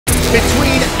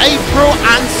Between April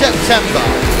and September,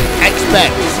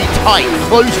 expect to see tight,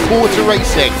 close quarter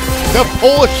racing. The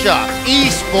Porsche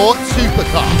Esports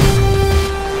Supercup.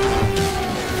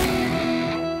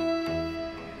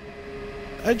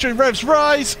 Engine revs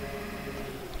rise.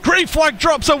 Green flag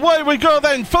drops, away we go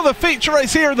then for the feature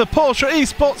race here in the Porsche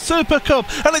Esports Supercup,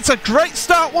 and it's a great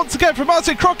start once again from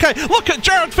Spa-Francorchamps. Look at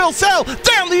Jared Filsell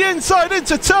down the inside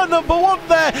into turn number 1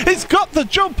 there. He's got the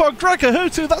jump on Gregor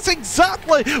Hutu. That's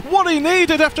exactly what he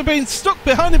needed after being stuck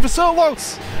behind him for so long.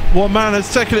 One man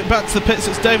has taken it back to the pits.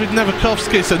 It's David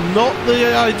Nevakovsky, so not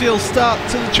the ideal start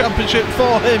to the championship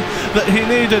for him that he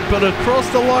needed, but across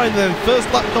the line then,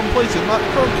 first lap completed. Matt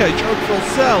Croquet, Jared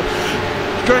Filsell,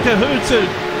 Gregor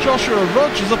Hutu, Joshua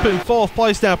Rogers up in 4th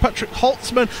place now, Patrick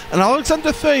Holtzman and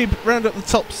Alexander Thebe round at the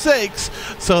top 6.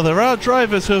 So there are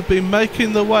drivers who have been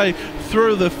making their way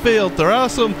through the field. There are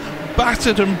some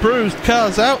battered and bruised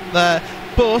cars out there,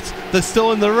 but they're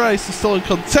still in the race, they're still in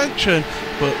contention.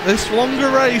 But this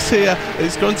longer race here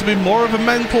is going to be more of a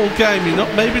mental game.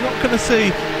 You're maybe not going to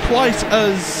see quite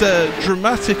as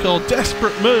dramatic or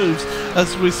desperate moves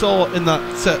as we saw in that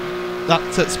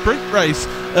sprint race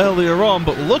earlier on.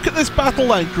 But look at this battle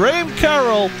line. Graham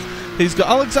Carroll, he's got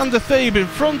Alexander Thebe in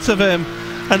front of him,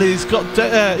 and he's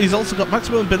also got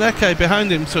Maximilian Benecke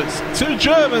behind him. So it's 2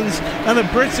 Germans and a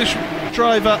British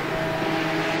driver.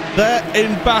 They're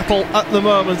in battle at the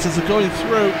moment as they're going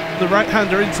through the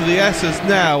right-hander into the S's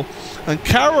now. And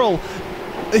Carroll,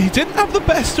 he didn't have the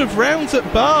best of rounds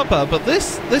at Barber, but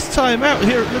this time out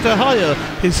here at Mid-Ohio,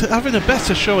 he's having a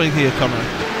better showing here,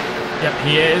 Conrad. Yep,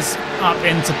 he is up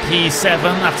into P7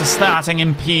 after starting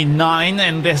in P9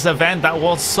 in this event. That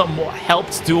was somewhat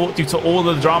helped due to all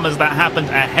the dramas that happened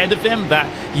ahead of him that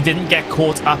he didn't get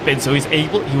caught up in. So he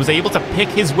was able to pick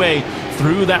his way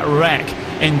through that wreck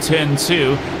in turn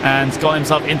 2 and got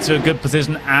himself into a good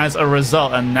position as a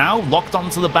result, and now locked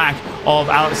onto the back of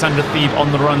Alexander Thebe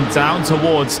on the run down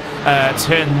towards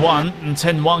turn 1. And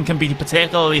turn 1 can be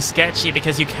particularly sketchy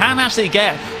because you can actually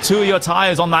get 2 of your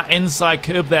tires on that inside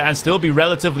curb there and still be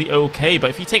relatively okay, but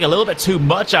if you take a little bit too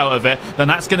much out of it, then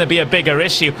that's going to be a bigger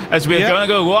issue as we're going to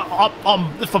go up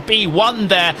for P1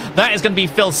 there. That is going to be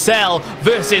Filsell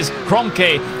versus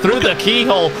Kroenke through the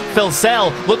keyhole.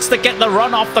 Filsell looks to get the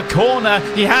run off the corner.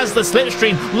 He has the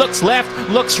slipstream, looks left,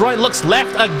 looks right, looks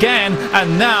left again,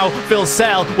 and now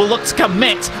Filsell will look to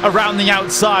commit around the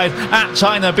outside at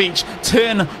China Beach.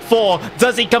 Turn 4,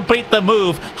 does he complete the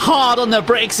move? Hard on the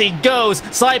brakes he goes,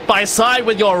 side by side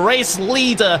with your race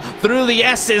leader through the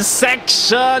S's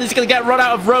section. He's going to get run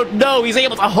out of road. No, he's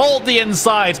able to hold the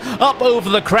inside up over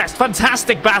the crest.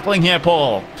 Fantastic battling here,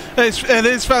 Paul. It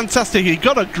is fantastic. He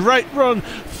got a great run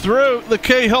through the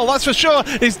keyhole, that's for sure.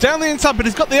 He's down the inside, but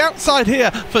he's got the outside here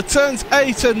for turns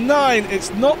 8 and 9. It's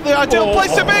not the ideal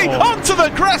place to be. Onto the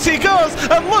grass he goes,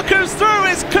 and look who's through.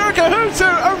 It's Gregor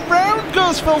Hutu. Around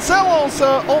goes Filsell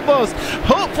also, almost.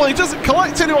 Hopefully he doesn't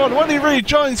collect anyone when he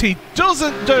rejoins. He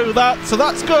doesn't do that, so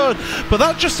that's good. But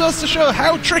that just goes to show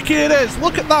how tricky it is.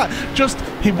 Look at that.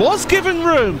 He was given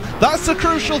room. That's the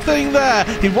crucial thing there.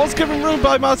 He was given room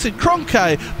by Martin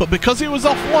Kroenke, but because he was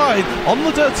offline on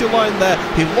the dirty line there,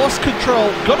 he lost control,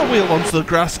 got a wheel onto the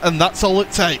grass, and that's all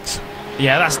it takes.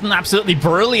 Yeah, that's an absolutely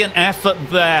brilliant effort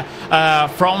there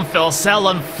from Filsell.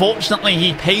 Unfortunately,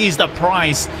 he pays the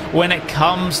price when it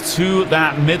comes to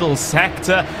that middle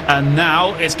sector, and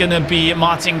now it's going to be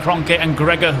Martin Kroenke and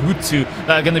Gregor Hutu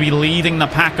that are going to be leading the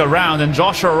pack around. And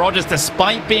Joshua Rogers,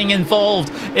 despite being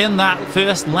involved in that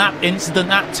first lap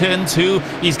incident at turn 2,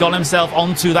 he's got himself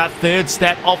onto that 3rd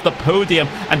step of the podium,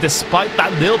 and despite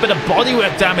that little bit of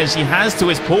bodywork damage he has to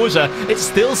his Porsche, it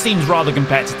still seems rather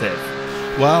competitive.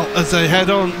 Well, as they head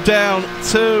on down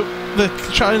to the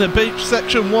China Beach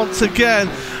section once again,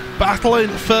 battling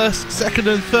 1st,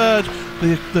 2nd and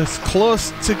 3rd, they're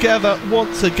close together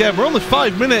once again. We're only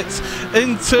 5 minutes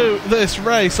into this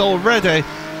race already.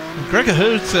 And Gregor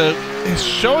Hutu is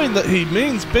showing that he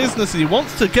means business. He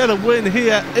wants to get a win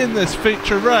here in this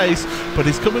feature race, but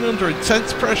he's coming under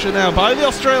intense pressure now by the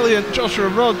Australian Joshua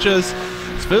Rogers.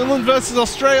 It's Finland versus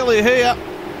Australia here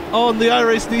on the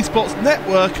iRacing Esports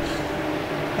Network.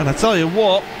 And I tell you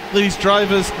what, these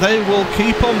drivers, they will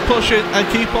keep on pushing and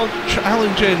keep on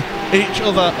challenging each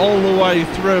other all the way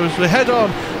through. As we head on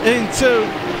into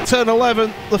turn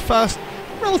 11, the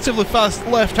relatively fast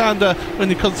left-hander when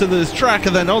you consider this track,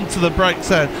 and then onto the brakes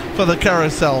then for the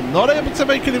carousel. Not able to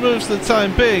make any moves for the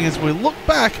time being as we look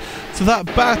back to that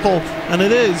battle, and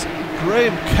it is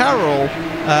Graham Carroll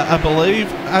I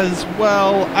believe, as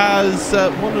well as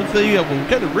one of the, we'll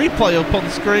get a replay up on the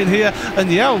screen here,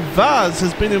 and Yao Vaz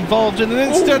has been involved in an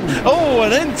incident. Oh,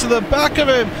 and into the back of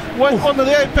him went one of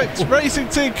the Apex Racing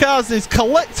Team cars. He's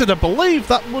collected, I believe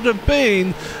that would have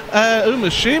been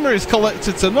Umashima is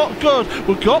collected, so not good.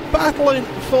 We've got battling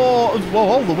for, well,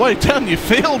 all the way down your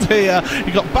field here.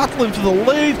 You got battling for the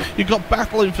lead, you got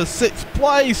battling for 6th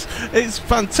place. It's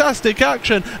fantastic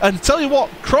action, and tell you what,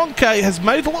 Cronke has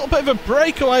made a little bit of a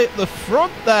breakaway at the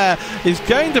front there. He's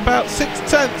gained about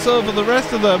 6/10 over the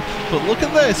rest of them, but look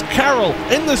at this, Carroll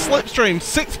in the slipstream,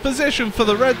 6th position for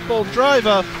the Red Bull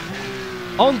driver,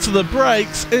 onto the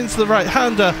brakes, into the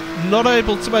right-hander, not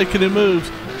able to make any moves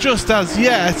just as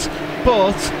yet,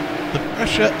 but the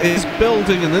pressure is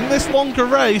building, and in this longer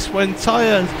race, when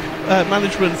tyre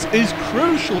management is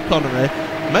crucial, Connery,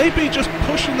 maybe just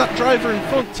pushing that driver in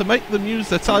front to make them use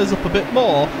their tyres up a bit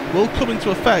more will come into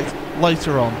effect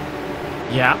later on.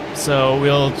 Yeah, so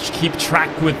we'll keep track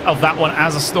of that one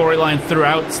as a storyline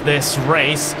throughout this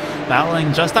race.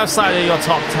 Battling just outside of your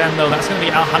top 10, though, that's going to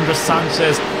be Alejandro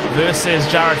Sanchez versus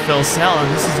Jared Filsell,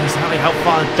 and this is exactly how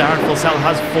far Jared Filsell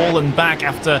has fallen back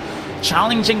after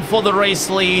challenging for the race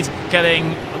lead,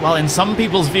 getting, well, in some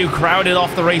people's view, crowded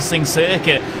off the racing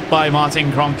circuit by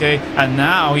Martin Cronke, and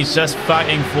now he's just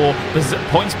fighting for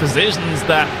points positions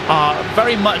that are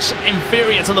very much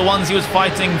inferior to the ones he was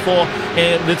fighting for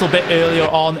a little bit earlier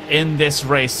on in this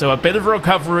race. So a bit of a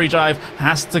recovery drive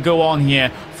has to go on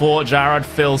here for Jared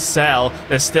Filsell.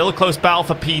 There's still a close battle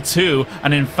for P2,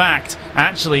 and in fact,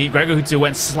 actually, Gregor Hutu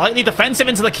went slightly defensive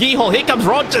into the keyhole. Here comes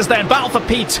Rogers then, battle for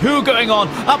P2 going on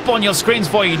up on your screens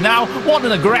for you now. What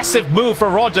an aggressive move for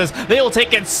Rogers. They'll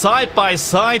take it side by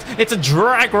side. It's a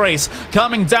drag race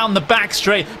coming down the back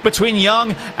straight between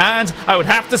young and, I would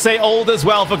have to say, old as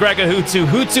well for Gregor Hutu.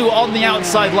 Hutu on the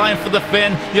outside line for the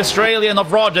Finn, the Australian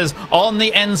of Rogers on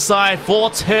the inside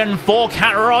for turn 4.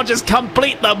 Can Rogers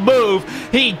complete the move?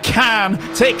 He can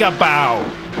take a bow.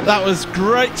 That was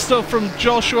great stuff from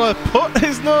Joshua. Put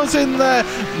his nose in there,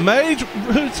 made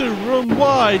Hutu run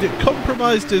wide. It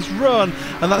compromised his run,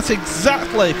 and that's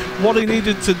exactly what he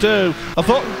needed to do. I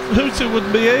thought Hutu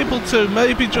would be able to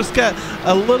maybe just get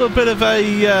a little bit of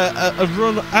a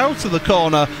run out of the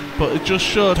corner, but it just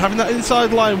showed having that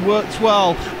inside line worked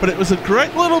well. But it was a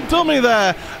great little dummy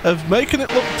there of making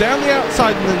it look down the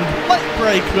outside and then late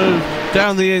brake move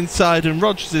down the inside, and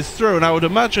Rogers is through, and I would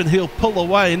imagine he'll pull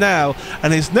away now,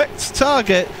 and his next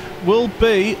target will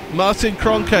be Martin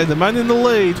Cronke, the man in the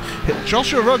lead.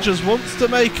 Joshua Rogers wants to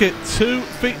make it 2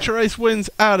 feature race wins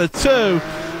out of 2,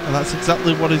 and that's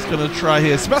exactly what he's going to try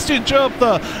here. Sebastian Job,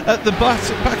 though, at the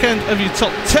back end of your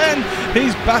top 10,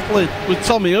 he's battling with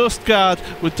Tommy Ostgaard,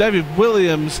 with David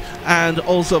Williams, and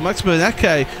also Max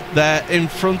Berneke there in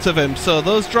front of him. So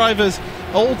those drivers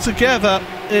all together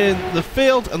in the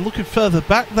field, and looking further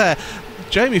back there,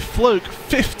 Jamie Fluke,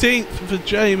 15th for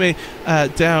Jamie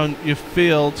down your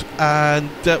field, and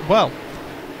well,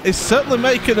 is certainly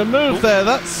making a move there.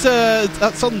 That's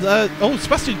on. Oh,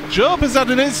 Sebastian Job has had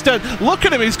an incident. Look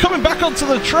at him; he's coming back onto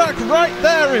the track right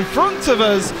there in front of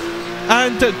us.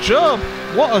 And Job,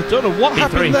 what I don't know what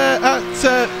happened there at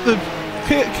the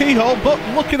keyhole, but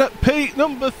looking at P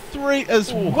number 3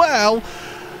 as well.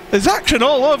 There's action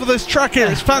all over this track here.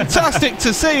 It's fantastic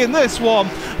to see in this one.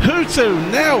 Hutu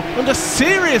now under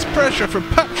serious pressure from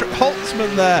Patrick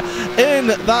Holtzman there in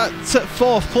that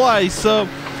 4th place. So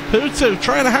Hutu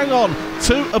trying to hang on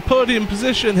to a podium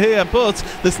position here, but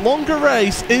this longer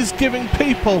race is giving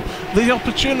people the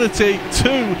opportunity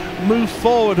to move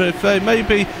forward if they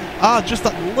maybe are just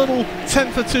that little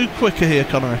tenth or two quicker here,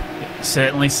 Connery. It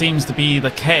certainly seems to be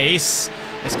the case.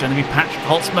 It's going to be Patrick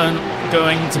Holtzman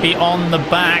going to be on the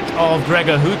back of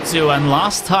Gregor Hutu, and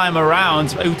last time around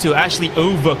Hutu actually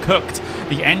overcooked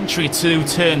the entry to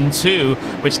turn 2,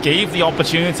 which gave the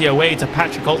opportunity away to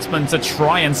Patrick Holtzman to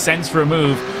try and sense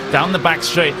remove down the back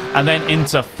straight and then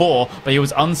into 4, but he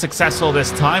was unsuccessful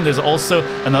this time. There's also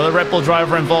another Red Bull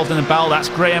driver involved in the battle. That's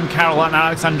Graham Carroll and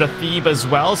Alexander Thebe as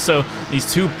well. So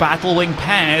these 2 battling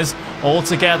pairs all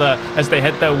together as they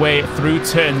head their way through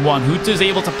turn 1. Hutu's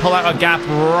able to pull out a gap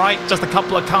right just a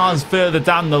couple of cars further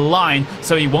down the line,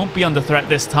 so he won't be under threat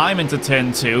this time into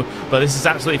turn 2. But this is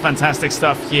absolutely fantastic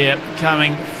stuff here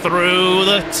coming through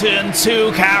the turn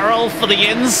 2. Carroll for the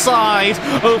inside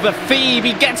over Thebe.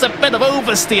 He gets a bit of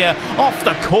oversteer off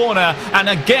the corner, and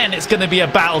again it's going to be a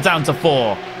battle down to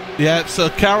 4. Yeah, so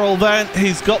Carroll then,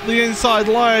 he's got the inside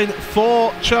line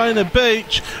for China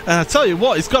Beach, and I tell you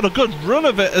what, he's got a good run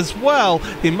of it as well.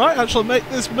 He might actually make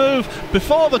this move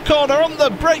before the corner. On the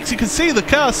brakes, you can see the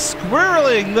car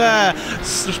squirreling there,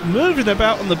 just moving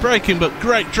about on the braking, but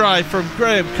great drive from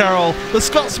Graham Carroll. The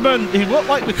Scotsman, he won't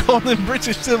like me calling him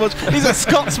British too much, he's a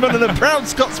Scotsman and a proud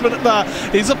Scotsman at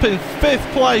that. He's up in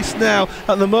 5th place now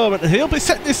at the moment, and he'll be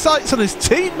setting his sights on his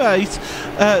teammate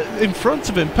in front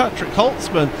of him, Patrick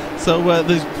Holtzman. So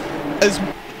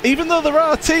even though there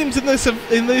are teams in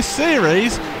this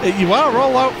series, you are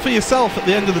all out for yourself at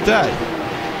the end of the day.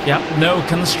 Yeah, no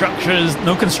constructors,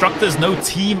 no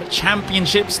team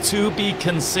championships to be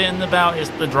concerned about. It's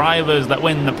the drivers that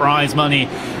win the prize money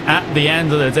at the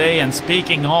end of the day. And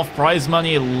speaking of prize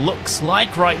money, it looks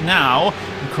like right now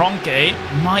Kroenke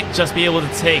might just be able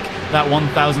to take that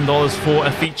 $1,000 for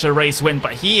a feature race win,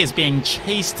 but he is being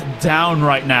chased down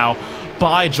right now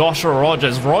by Joshua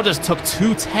Rogers. Rogers took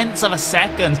 0.2 of a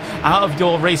second out of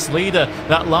your race leader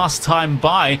that last time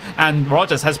by, and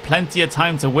Rogers has plenty of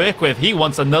time to work with. He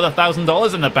wants another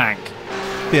 $1,000 in the bank.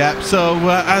 Yeah, so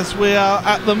as we are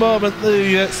at the moment,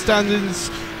 the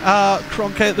standings are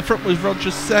Kroenke at the front with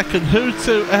Rogers second,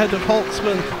 Hutu ahead of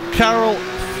Holtzman, Carroll,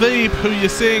 Thebe, who you're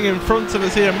seeing in front of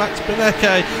us here, Max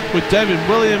Benecke with David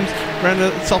Williams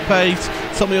rounding at the top 8,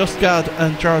 Tommy Usgard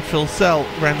and Jared Filsell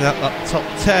rounding out that top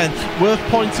 10. Worth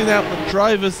pointing out that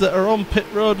drivers that are on pit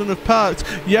road and have parked: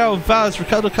 Yao Vaz,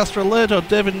 Ricardo Castroledo,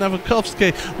 David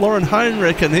Navakovsky, Lauren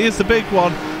Heinrich, and here's the big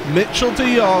one, Mitchell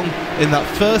de Jong in that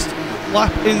first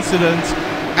lap incident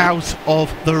out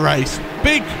of the race.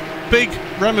 Big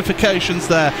ramifications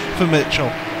there for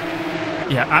Mitchell.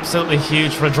 Yeah, absolutely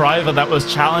huge for a driver that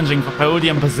was challenging for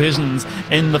podium positions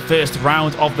in the first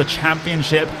round of the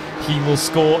championship. He will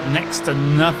score next to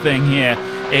nothing here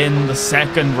in the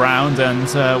second round, and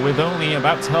with only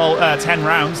about 10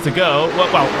 rounds to go,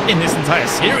 well, in this entire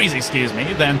series, excuse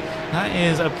me, then that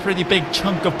is a pretty big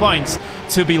chunk of points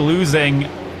to be losing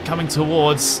coming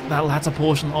towards that latter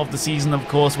portion of the season. Of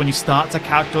course, when you start to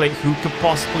calculate who could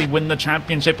possibly win the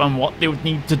championship and what they would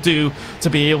need to do to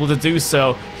be able to do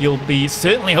so, he'll be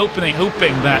certainly hoping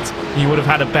that he would have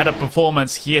had a better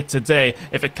performance here today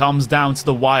if it comes down to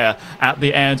the wire at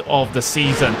the end of the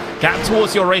season. Gap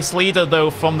towards your race leader,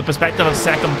 though, from the perspective of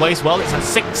second place, well, it's at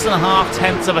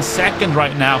 6.5 of a second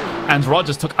right now, and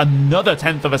Rogers took another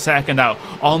 1/10 of a second out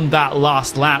on that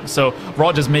last lap. So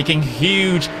Rogers making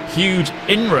huge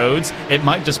inroads. It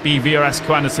might just be VRS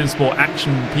Quanta SimSport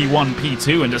Action P1,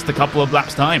 P2 in just a couple of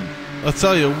laps' time. I'll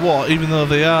tell you what, even though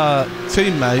they are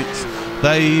teammates,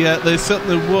 they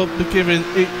certainly won't be giving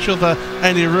each other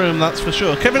any room, that's for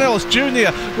sure. Kevin Ellis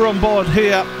Jr. we're on board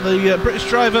here, the British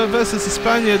driver versus the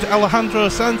Spaniard Alejandro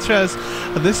Sanchez,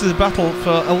 and this is a battle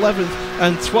for 11th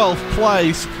and 12th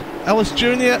place. Ellis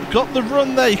Jr. got the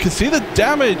run there. You can see the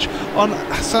damage on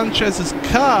Sanchez's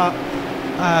car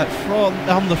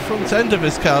on the front end of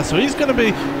his car, so he's going to be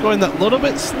going that little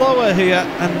bit slower here,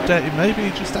 and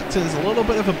maybe just acting as a little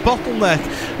bit of a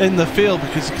bottleneck in the field,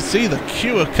 because you can see the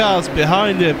queue of cars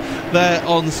behind him there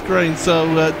on screen.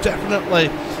 So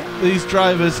definitely these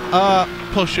drivers are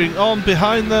pushing on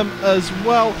behind them as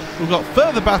well. We've got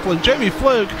further battle, and Jamie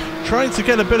Fluke trying to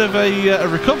get a bit of a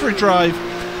recovery drive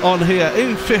on here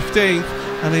in 15th,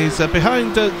 and he's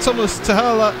behind Thomas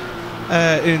Tahala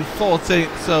in 14th.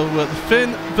 So the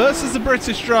Finn versus the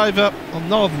British driver, or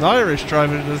Northern Irish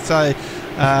driver, to say.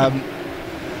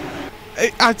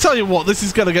 I tell you what, this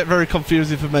is going to get very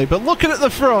confusing for me. But looking at the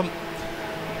front,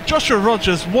 Joshua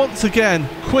Rogers once again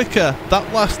quicker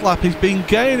that last lap. He's been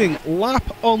gaining lap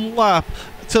on lap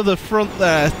to the front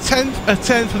there. A tenth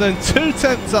and then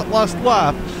 2/10 that last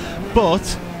lap.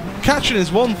 But catching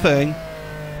is one thing,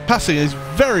 passing is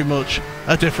very much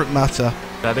a different matter.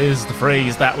 That is the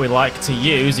phrase that we like to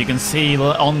use. You can see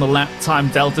on the lap time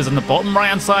deltas on the bottom right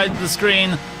hand side of the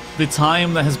screen the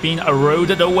time that has been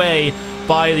eroded away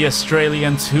by the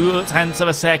Australian. 2/10 of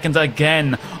a second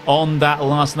again on that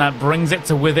last lap brings it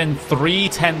to within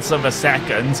 3/10 of a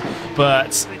second.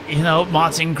 But you know,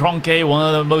 Martin Kroenke, one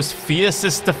of the most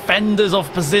fiercest defenders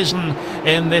of position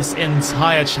in this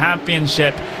entire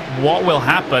championship. What will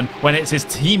happen when it's his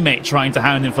teammate trying to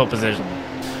hound him for position?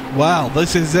 Wow,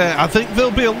 this is it. I think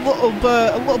there'll be a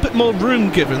little bit more room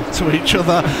given to each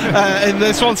other in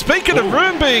this one. Speaking of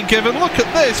room being given, look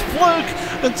at this.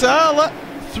 Fluke and Tahala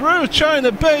through China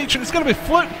Beach, and it's going to be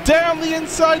Fluke down the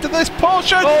inside of this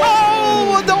Porsche.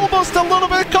 Oh, and almost a little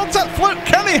bit of contact. Fluke,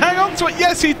 can he hang on to it?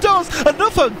 Yes, he does.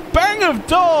 Another bang of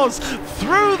doors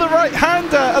through the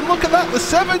right-hander, and look at that, the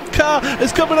 7th car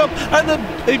is coming up,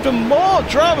 and even more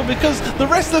drama because the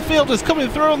rest of the field is coming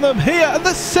through on them here, and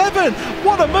the 7,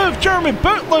 what a move, Jeremy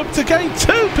Bootloop to gain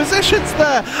 2 positions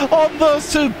there on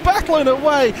those two, battling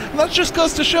away, and that just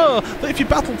goes to show that if you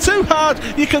battle too hard,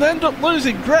 you can end up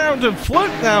losing ground, and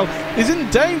Fluke now is in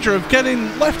danger of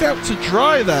getting left out to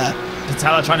dry there.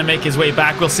 Tatella trying to make his way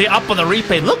back. We'll see it up on the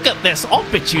replay. Look at this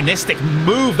opportunistic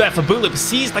move there for Bootloop.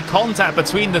 Sees the contact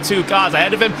between the two cars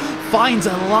ahead of him. Finds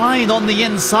a line on the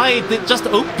inside that just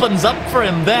opens up for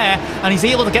him there. And he's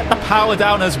able to get the power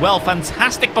down as well.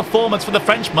 Fantastic performance for the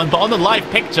Frenchman. But on the live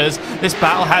pictures, this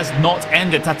battle has not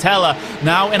ended. Tatella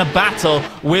now in a battle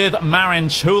with Marin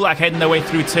Chulak heading their way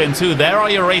through turn 2. There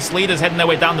are your race leaders heading their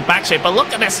way down the back straight. But look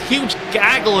at this huge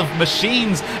gaggle of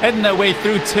machines heading their way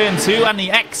through turn 2 and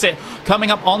the exit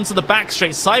coming up onto the back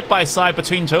straight side by side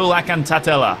between Chulak and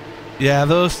Tatella. Yeah,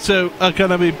 those two are going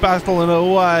to be battling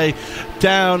away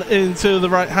down into the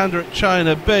right-hander at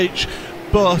China Beach,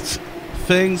 but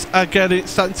things are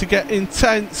starting to get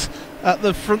intense at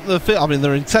the front of the field. I mean,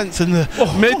 they're intense in the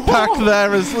mid-pack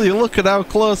there as you look at how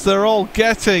close they're all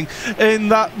getting in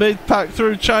that mid-pack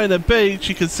through China Beach.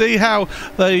 You can see how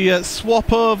they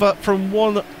swap over from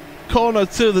one corner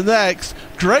to the next.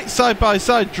 Great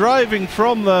side-by-side driving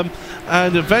from them,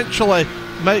 and eventually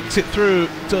makes it through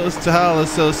does Tahala.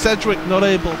 So Sedgwick not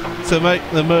able to make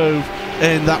the move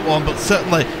in that one, but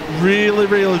certainly really,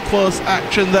 really close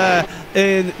action there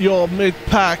in your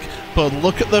mid-pack. But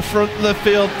look at the front of the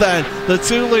field then. The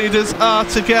two leaders are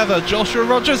together. Joshua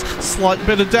Rogers, slight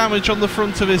bit of damage on the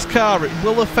front of his car. It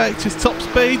will affect his top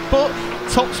speed, but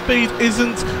top speed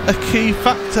isn't a key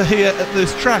factor here at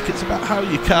this track. It's about how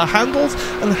your car handles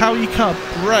and how your car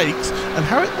brakes and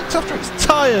how it looks after its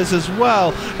tyres as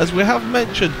well. As we have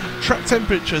mentioned, track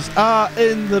temperatures are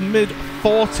in the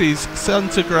mid-40s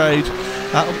centigrade.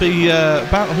 That'll be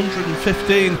about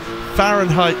 115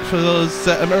 Fahrenheit for those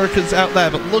Americans out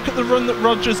there. But look at the run that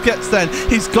Rogers gets then.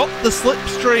 He's got the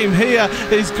slipstream here.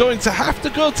 He's going to have to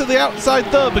go to the outside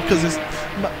though, because his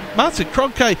Martin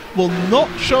Kroenke will not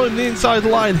show him the inside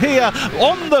line here.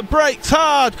 On the brakes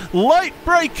hard, late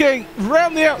braking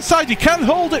round the outside. You can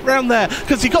hold it round there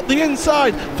because he got the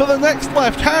inside for the next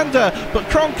left-hander, but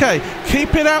Kroenke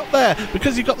keep it out there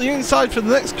because he got the inside for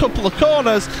the next couple of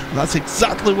corners, and that's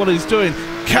exactly what he's doing.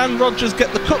 Can Rogers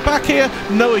get the cut back here?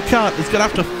 No, he can't. He's going to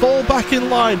have to fall back in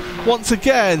line once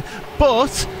again,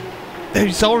 but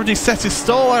he's already set his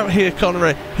stall out here,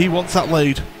 Connery. He wants that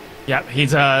lead. Yep, he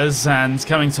does, and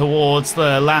coming towards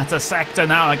the latter sector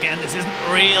now. Again, this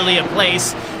isn't really a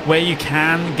place where you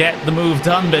can get the move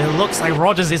done, but it looks like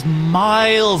Rogers is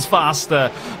miles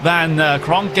faster than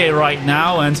Kroenke right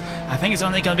now, and I think it's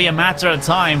only going to be a matter of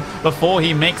time before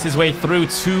he makes his way through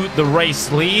to the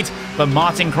race lead. But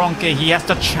Martin Kroenke, he has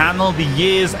to channel the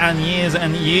years and years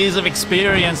and years of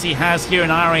experience he has here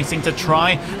in iRacing to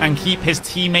try and keep his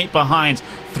teammate behind.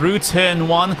 Through turn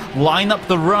 1, line up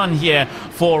the run here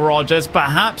for Rogers,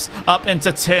 perhaps up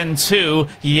into turn 2.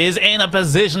 He is in a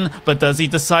position, but does he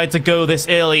decide to go this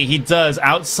early? He does.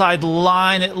 Outside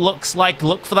line, it looks like.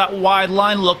 Look for that wide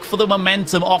line, look for the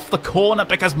momentum off the corner,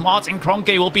 because Martin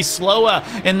Kroenke will be slower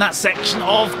in that section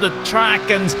of the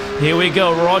track. And here we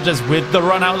go, Rogers with the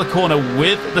run out of the corner,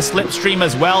 with the slipstream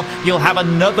as well. He'll have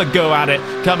another go at it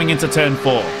coming into turn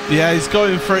 4. Yeah, he's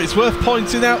going for it. It's worth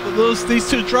pointing out that these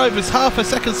two drivers half a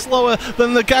second slower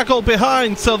than the gaggle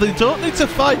behind, so they don't need to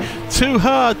fight too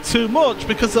hard too much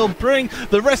because they'll bring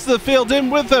the rest of the field in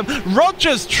with them.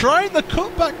 Rogers trying the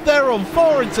cutback there on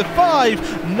 4 into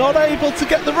 5, not able to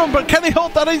get the run, but can he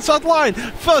hold that inside line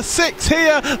for 6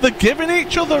 here? They're giving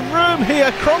each other room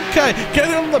here. Kroenke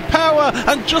getting on the power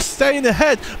and just staying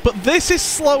ahead, but this is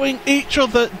slowing each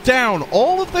other down.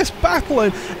 All of this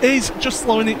battling is just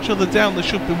slowing each other down. They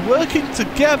should be working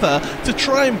together to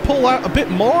try and pull out a bit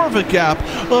more of a gap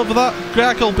over that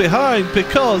gaggle behind,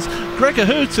 because Gregor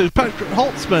Hutu, Patrick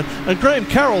Holtzman and Graham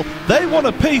Carroll, they want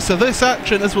a piece of this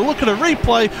action as we look at a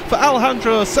replay for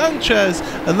Alejandro Sanchez,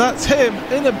 and that's him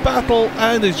in a battle,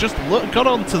 and he's just got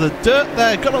onto the dirt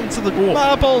there, got onto the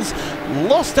marbles,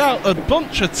 lost out a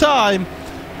bunch of time,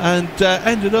 and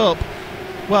ended up,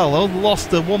 well, only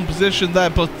lost one position there,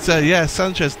 but yeah,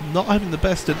 Sanchez not having the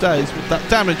best of days with that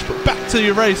damage. But back to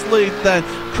your race lead then.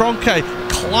 Kroenke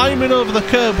climbing over the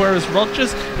curb, whereas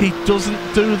Rogers, he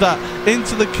doesn't do that.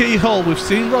 Into the keyhole. We've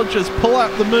seen Rogers pull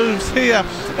out the moves here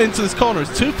into this corner.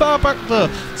 It's too far back though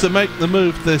to make the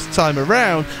move this time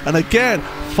around, and again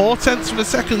 0.4 of a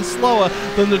second slower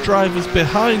than the drivers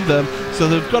behind them, so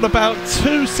they've got about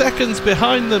 2 seconds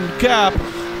behind them gap.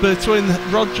 between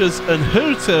Rogers and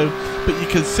Hutu, but you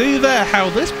can see there how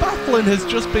this battling has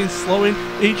just been slowing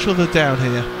each other down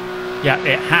here. Yeah,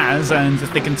 it has, and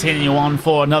if they continue on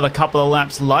for another couple of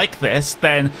laps like this,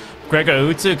 then Gregor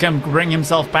Hutu can bring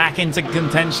himself back into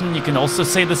contention. You can also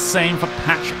say the same for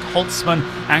Patrick Holtzman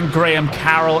and Graham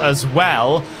Carroll as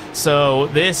well. So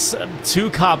this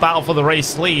two-car battle for the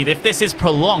race lead, if this is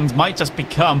prolonged, might just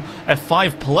become a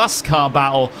 5+ car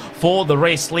battle for the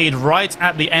race lead right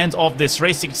at the end of this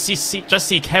race. You can just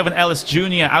see Kevin Ellis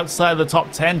Jr. outside the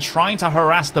top 10 trying to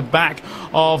harass the back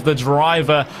of the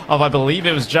driver of, I believe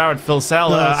it was Jared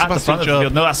Filsell at the front of the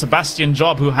field. No, that's Sebastian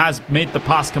Job, who has made the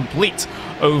pass complete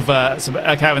over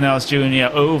Kevin Ellis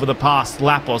Jr. over the past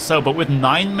lap or so. But with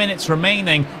 9 minutes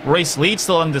remaining, race lead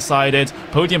still undecided,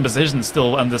 podium position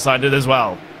still undecided as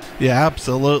well. Yeah,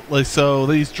 absolutely. So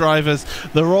these drivers,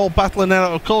 they're all battling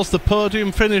out. Of course, the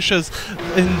podium finishers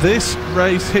in this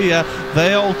race here,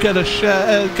 they all get a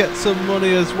share, get some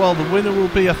money as well. The winner will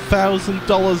be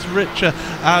 $1,000 richer,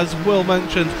 as Will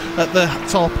mentioned, at the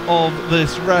top of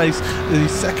this race. The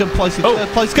second place and third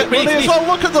place get money as well.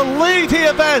 Look at the lead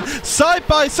here then. Side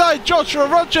by side, Joshua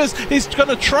Rogers is going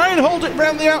to try and hold it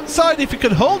round the outside. If he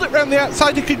can hold it round the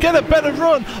outside, he could get a better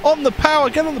run on the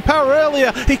power, get on the power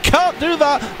earlier. He can't do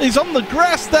that. He's on the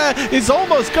grass there. He's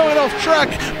almost going off track,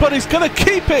 but he's going to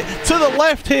keep it to the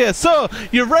left here. So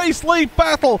your race lead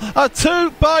battle, a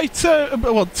 2 by 2,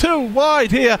 well, 2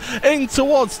 wide here in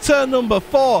towards turn number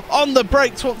 4. On the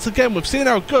brakes once again, we've seen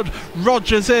how good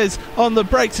Rogers is on the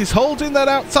brakes. He's holding that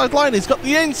outside line. He's got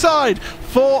the inside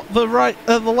for the right,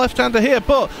 the left-hander here,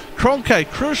 but Kroenke,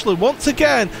 crucially, once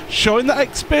again, showing that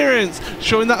experience,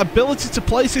 showing that ability to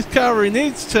place his car where he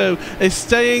needs to, is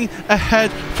staying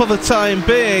ahead for the time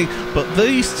being. But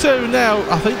these two now,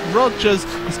 I think Rogers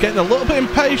is getting a little bit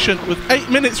impatient with 8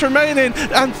 minutes remaining,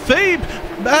 and Thebe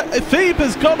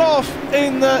has gone off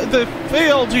in the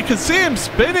field. You can see him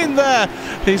spinning there.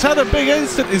 He's had a big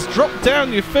instant. He's dropped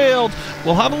down your field.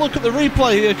 We'll have a look at the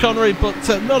replay here, Connery, but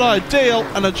not ideal.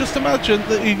 And I just imagine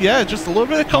that just a little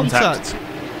bit of contact.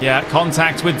 Yeah,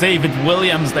 contact with David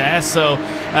Williams there, so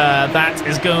that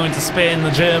is going to spin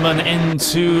the German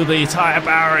into the tyre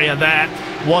barrier there.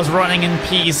 Was running in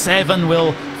P7,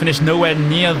 will finish nowhere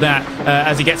near that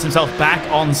as he gets himself back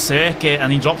on circuit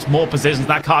and he drops more positions.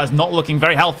 That car is not looking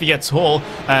very healthy at all.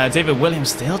 David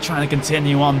Williams still trying to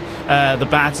continue on the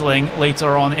battling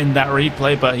later on in that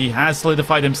replay, but he has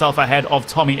solidified himself ahead of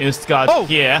Tommy Østgaard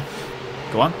here.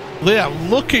 Go on. Yeah,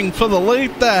 looking for the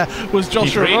lead there was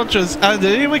Joshua Rogers, and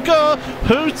here we go,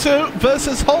 Hutu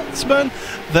versus Holtzman.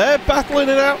 They're battling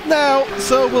it out now,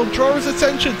 so we'll draw his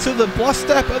attention to the blast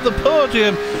step at the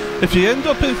podium. If you end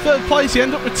up in third place, you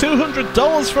end up with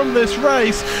 $200 from this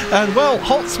race, and well,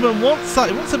 Holtzman wants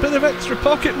that. He wants a bit of extra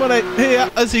pocket money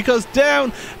here as he goes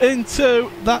down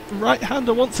into that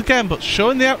right-hander once again, but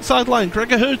showing the outside line,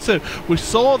 Gregor Hutu. We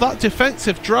saw that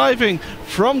defensive driving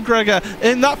from Gregor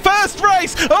in that first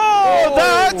race. Oh,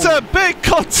 that's a big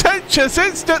contentious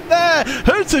instant there.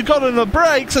 Hutu got on the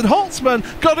brakes and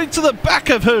Holtzman got into the back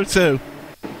of Hutu.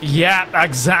 Yeah,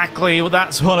 exactly. Well,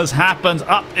 that's what has happened.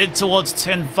 Up in towards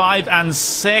turn 5 and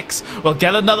 6. We'll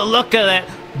get another look at it.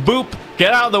 Boop.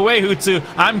 Get out of the way, Hutu.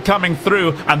 I'm coming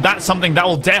through. And that's something that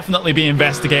will definitely be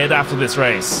investigated after this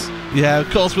race. Yeah, of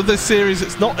course, with this series,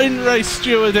 it's not in-race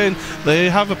stewarding. They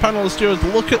have a panel of stewards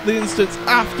look at the instance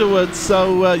afterwards,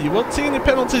 so you won't see any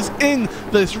penalties in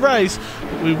this race.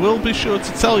 But we will be sure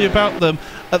to tell you about them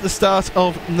at the start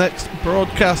of next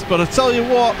broadcast. But I tell you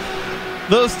what,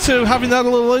 those two having that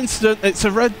little incident, it's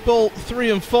a Red Bull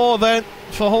 3 and 4 then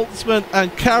for Holtzman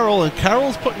and Carroll. And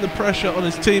Carroll's putting the pressure on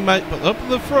his teammate, but up at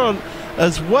the front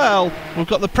as well, we've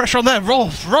got the pressure on there.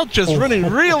 Rogers running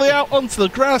really out onto the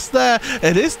grass there.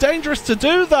 It is dangerous to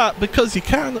do that because you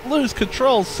can lose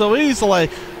control so easily.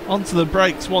 Onto the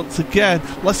brakes once again.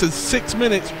 Less than 6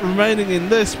 minutes remaining in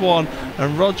this one,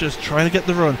 and Rogers trying to get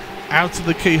the run out of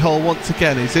the keyhole once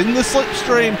again. He's in the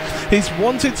slipstream. He's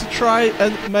wanted to try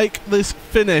and make this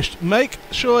finished, make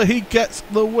sure he gets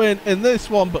the win in this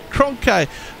one. But Kroenke,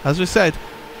 as we said,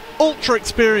 ultra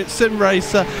experienced sim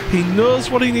racer. He knows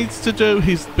what he needs to do.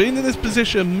 He's been in this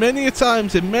position many a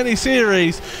times in many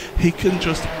series. He can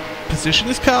just position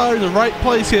his car in the right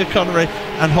place here, Connery,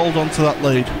 and hold on to that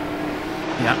lead.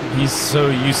 Yeah, he's so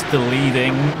used to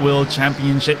leading World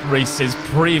Championship races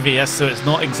previous, so it's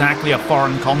not exactly a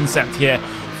foreign concept here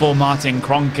for Martin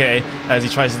Kroenke. as he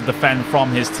tries to defend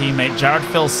from his teammate. Jared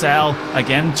Filsell,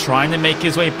 again, trying to make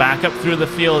his way back up through the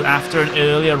field after an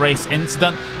earlier race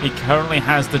incident. He currently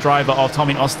has the driver of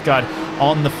Tommy Østgaard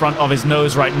on the front of his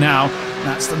nose right now.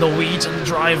 That's the Norwegian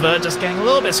driver just getting a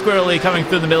little bit squirrely coming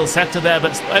through the middle sector there,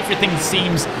 but everything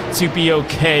seems to be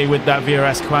okay with that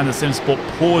VRS Quanta SimSport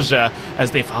Porsche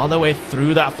as they follow their way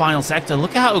through that final sector.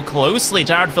 Look at how closely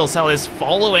Jared Filsell is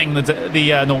following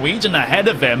the Norwegian ahead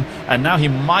of him, and now he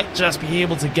might just be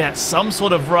able to get some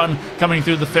sort of run coming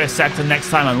through the first sector next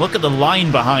time. And look at the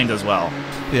line behind as well.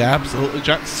 Yeah, absolutely.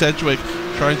 Jack Sedgwick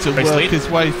trying to work his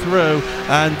way through,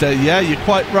 and yeah, you're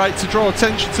quite right to draw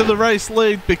attention to the race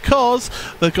lead because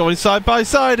they're going side by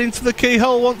side into the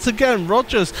keyhole once again.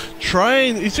 Rogers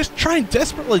he's just trying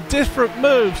desperately different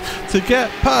moves to get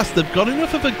past. They've got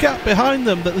enough of a gap behind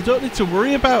them that they don't need to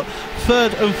worry about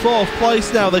third and fourth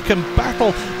place now. They can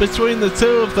battle between the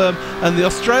two of them, and the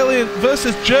Australian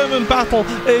versus German battle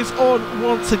is on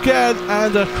once again,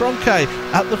 and Kroenke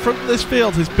at the front of this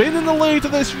field has been in the lead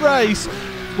of this race,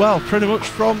 well, pretty much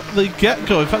from the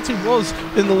get-go. In fact, he was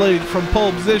in the lead from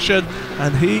pole position,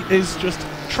 and he is just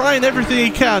trying everything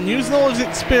he can, using all his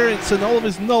experience and all of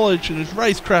his knowledge and his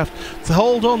racecraft to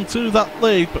hold on to that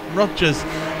lead. But Rogers,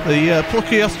 the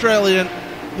plucky Australian,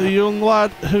 the young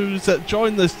lad who's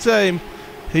joined this team,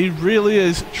 he really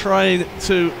is trying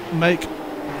to make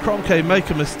Kroenke make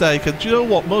a mistake. And do you know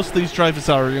what? Most of these drivers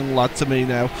are a young lad to me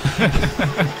now.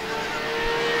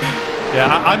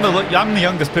 Yeah, I'm the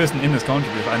youngest person in this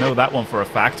controversy. I know that one for a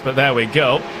fact, but there we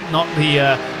go. Not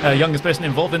the youngest person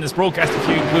involved in this broadcast if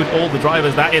you include all the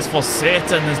drivers. That is for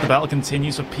certain as the battle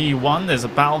continues for P1. There's a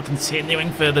battle continuing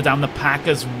further down the pack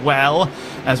as well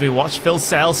as we watch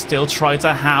Filsell still try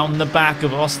to hound the back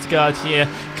of Østgaard here,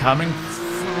 coming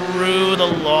through the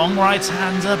long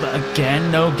right-hander, but again,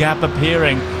 no gap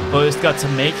appearing. Østgaard to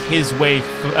make his way to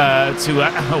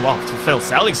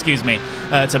Filsell, excuse me,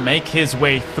 to make his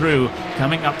way through,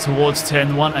 coming up towards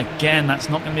turn 1. Again, that's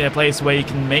not going to be a place where you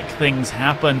can make things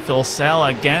happen. Filsell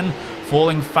again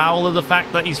falling foul of the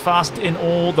fact that he's fast in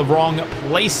all the wrong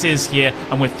places here,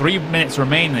 and with 3 minutes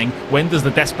remaining, when does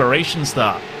the desperation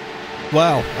start?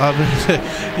 Well, I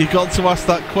mean, you got to ask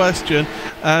that question,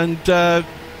 and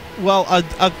well,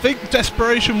 I think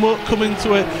desperation won't come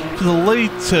into it for the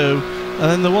lead two, and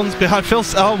then the ones behind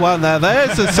Filsell. Oh, well,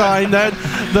 there's a sign then.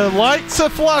 The lights are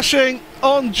flashing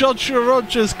on Joshua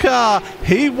Rogers' car.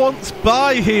 He wants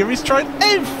by here. He's trying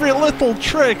every little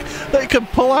trick that he can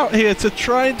pull out here to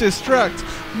try and distract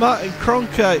Martin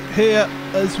Kroenke here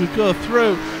as we go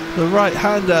through the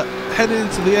right-hander, heading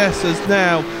into the S's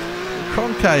now.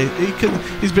 Kroenke,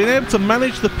 he's been able to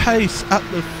manage the pace at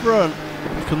the front.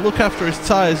 He can look after his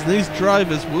tyres, and these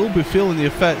drivers will be feeling the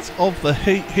effects of the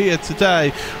heat here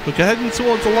today. We're heading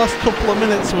towards the last couple of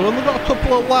minutes. We've only got a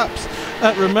couple of laps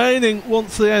remaining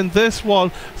once they end this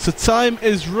one, so time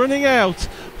is running out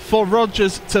for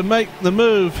Rogers to make the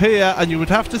move here, and you would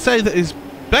have to say that his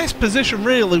best position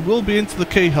really will be into the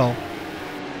keyhole.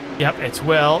 Yep, it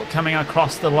will. Coming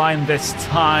across the line this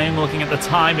time. Looking at the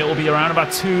time, it will be around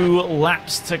about 2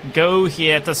 laps to go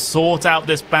here to sort out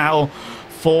this battle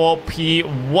for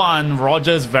P1.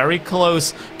 Rogers very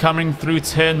close coming through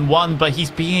turn 1, but he's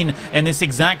been in this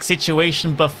exact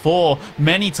situation before,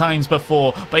 many times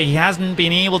before, but he hasn't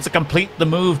been able to complete the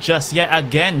move just yet.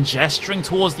 Again, gesturing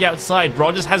towards the outside.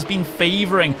 Rogers has been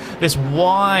favoring this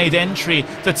wide entry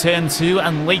to turn 2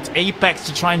 and late apex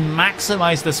to try and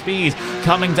maximize the speed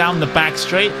coming down the back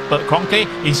straight, but Kroenke,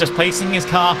 he's just placing his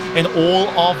car in all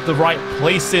of the right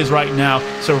places right now,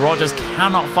 so Rogers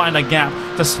cannot find a gap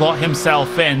to slot himself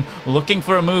in. Looking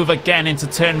for a move again into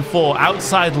turn 4,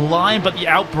 outside line, but the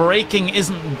outbraking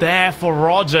isn't there for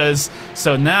Rogers,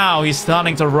 so now he's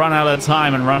starting to run out of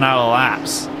time and run out of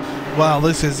laps. Well,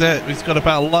 this is it. He's got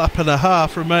about a lap and a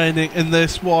half remaining in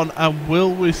this one, and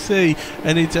will we see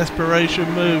any desperation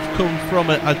move come from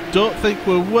it? I don't think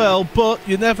we will, but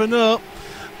you never know.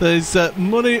 There's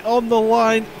money on the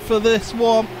line for this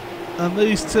one, and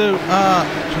these two are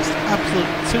just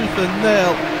absolute tooth and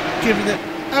nail, giving it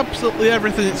absolutely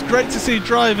everything. It's great to see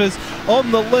drivers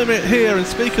on the limit here, and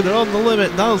speaking of on the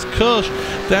limit, Niels Koch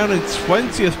down in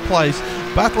 20th place,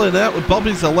 battling out with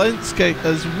Bobby Zelensky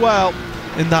as well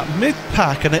in that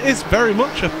mid-pack, and it is very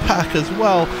much a pack as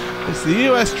well. It's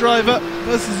the US driver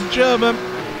versus the German,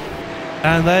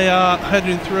 and they are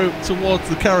heading through towards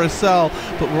the carousel,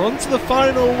 but we're on to the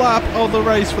final lap of the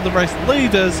race for the race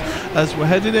leaders as we're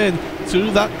heading in to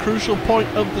that crucial point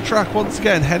of the track once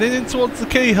again, heading in towards the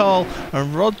keyhole,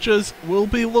 and Rogers will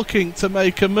be looking to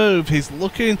make a move. He's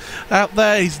looking out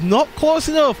there, he's not close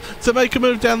enough to make a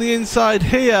move down the inside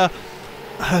here,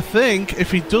 I think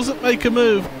if he doesn't make a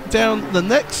move down the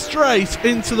next straight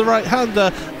into the right-hander,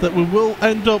 that we will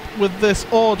end up with this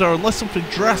order unless something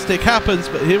drastic happens.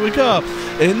 But here we go,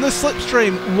 in the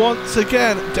slipstream once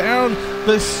again, down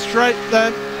this straight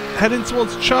then, heading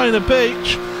towards China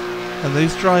Beach. And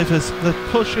these drivers, they're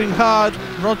pushing hard.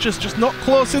 Rogers just not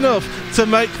close enough to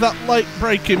make that late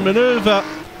braking manoeuvre.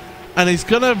 And he's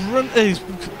going to run, he's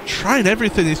trying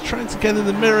everything. He's trying to get in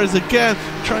the mirrors again,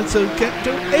 trying to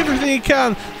do everything he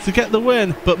can to get the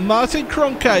win. But Martin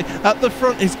Kroenke at the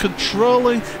front is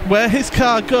controlling where his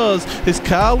car goes. His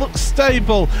car looks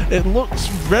stable. It looks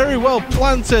very well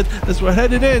planted as we're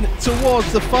heading in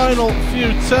towards the final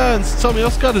few turns. Tommy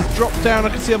Oscar has dropped down. I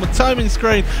can see on the timing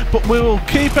screen, but we will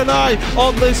keep an eye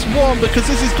on this one because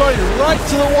this is going right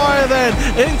to the wire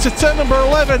then. Into turn number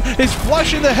 11. He's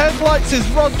flashing the headlights, is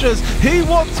Rogers. He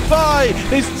wants by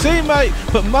his teammate,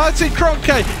 but Martin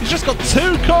Kroenke, he's just got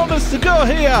 2 corners to go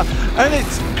here, and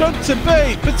it's going to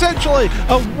be potentially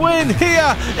a win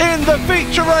here in the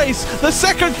feature race. The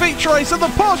second feature race of the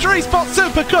Porsche Esports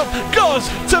Supercup goes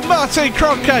to Martin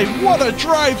Kroenke. What a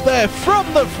drive there from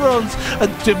the front,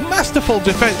 and masterful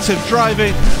defensive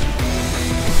driving